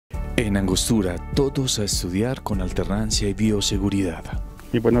En Angostura, todos a estudiar con alternancia y bioseguridad.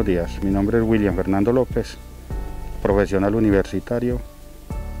 Muy buenos días, mi nombre es William Fernando López, profesional universitario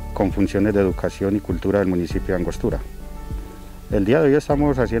con funciones de educación y cultura del municipio de Angostura. El día de hoy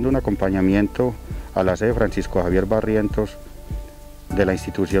estamos haciendo un acompañamiento a la sede Francisco Javier Barrientos de la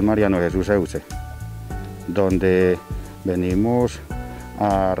institución Mariano de J Eusse, donde venimos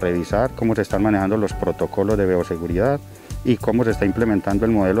a revisar cómo se están manejando los protocolos de bioseguridad y cómo se está implementando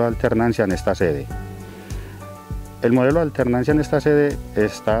el modelo de alternancia en esta sede. El modelo de alternancia en esta sede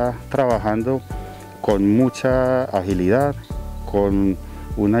está trabajando con mucha agilidad, con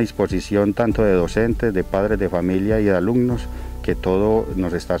una disposición tanto de docentes, de padres de familia y de alumnos, que todo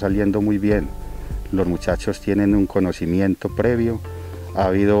nos está saliendo muy bien. Los muchachos tienen un conocimiento previo, ha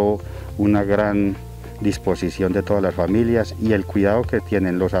habido una gran disposición de todas las familias y el cuidado que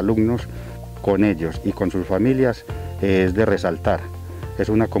tienen los alumnos con ellos y con sus familias es de resaltar. Es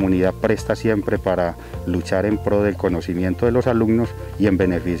una comunidad presta siempre para luchar en pro del conocimiento de los alumnos y en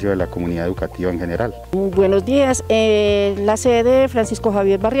beneficio de la comunidad educativa en general. Buenos días, la sede Francisco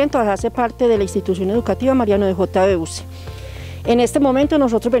Javier Barrientos hace parte de la institución educativa Mariano de J de Eusse. En este momento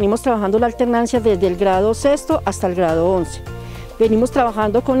nosotros venimos trabajando la alternancia desde el grado sexto hasta el grado 11. Venimos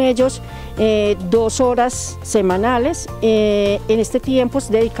trabajando con ellos 2 horas semanales, en este tiempo es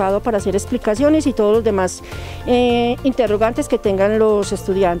dedicado para hacer explicaciones y todos los demás interrogantes que tengan los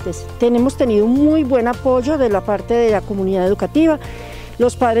estudiantes. Hemos tenido un muy buen apoyo de la parte de la comunidad educativa.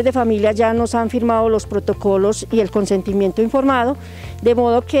 Los padres de familia ya nos han firmado los protocolos y el consentimiento informado, de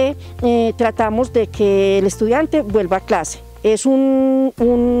modo que tratamos de que el estudiante vuelva a clase. Es un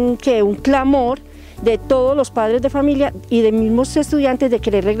clamor de todos los padres de familia y de mismos estudiantes de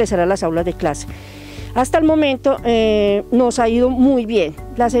querer regresar a las aulas de clase. Hasta el momento nos ha ido muy bien.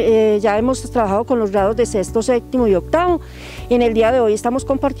 Ya hemos trabajado con los grados de sexto, séptimo y octavo. En el día de hoy estamos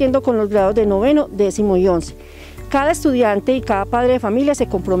compartiendo con los grados de noveno, décimo y 11. Cada estudiante y cada padre de familia se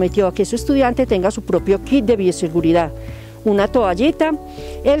comprometió a que su estudiante tenga su propio kit de bioseguridad, una toallita,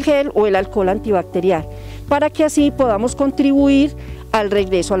 el gel o el alcohol antibacterial, para que así podamos contribuir al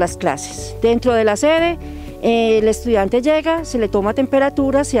regreso a las clases. Dentro de la sede, el estudiante llega, se le toma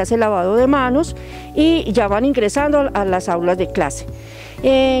temperatura, se hace lavado de manos y ya van ingresando a las aulas de clase.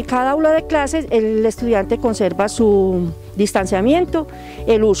 En cada aula de clase el estudiante conserva su distanciamiento,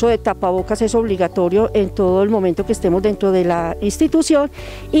 el uso de tapabocas es obligatorio en todo el momento que estemos dentro de la institución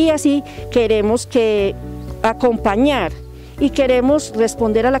y así queremos acompañar y queremos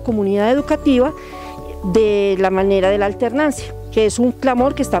responder a la comunidad educativa de la manera de la alternancia, que es un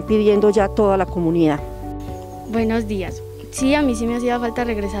clamor que están pidiendo ya toda la comunidad. Buenos días. Sí, a mí sí me hacía falta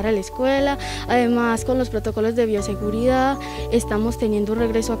regresar a la escuela, además con los protocolos de bioseguridad estamos teniendo un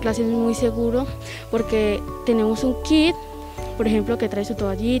regreso a clases muy seguro porque tenemos un kit, por ejemplo, que trae su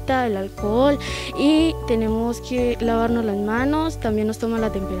toallita, el alcohol y tenemos que lavarnos las manos, también nos toma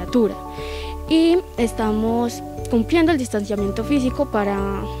la temperatura y estamos cumpliendo el distanciamiento físico para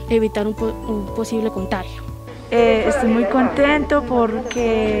evitar un posible contagio. Estoy muy contento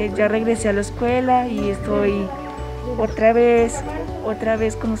porque ya regresé a la escuela y estoy otra vez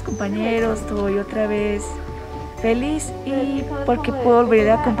con los compañeros, estoy otra vez feliz y porque puedo volver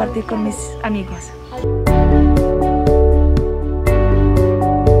a compartir con mis amigos.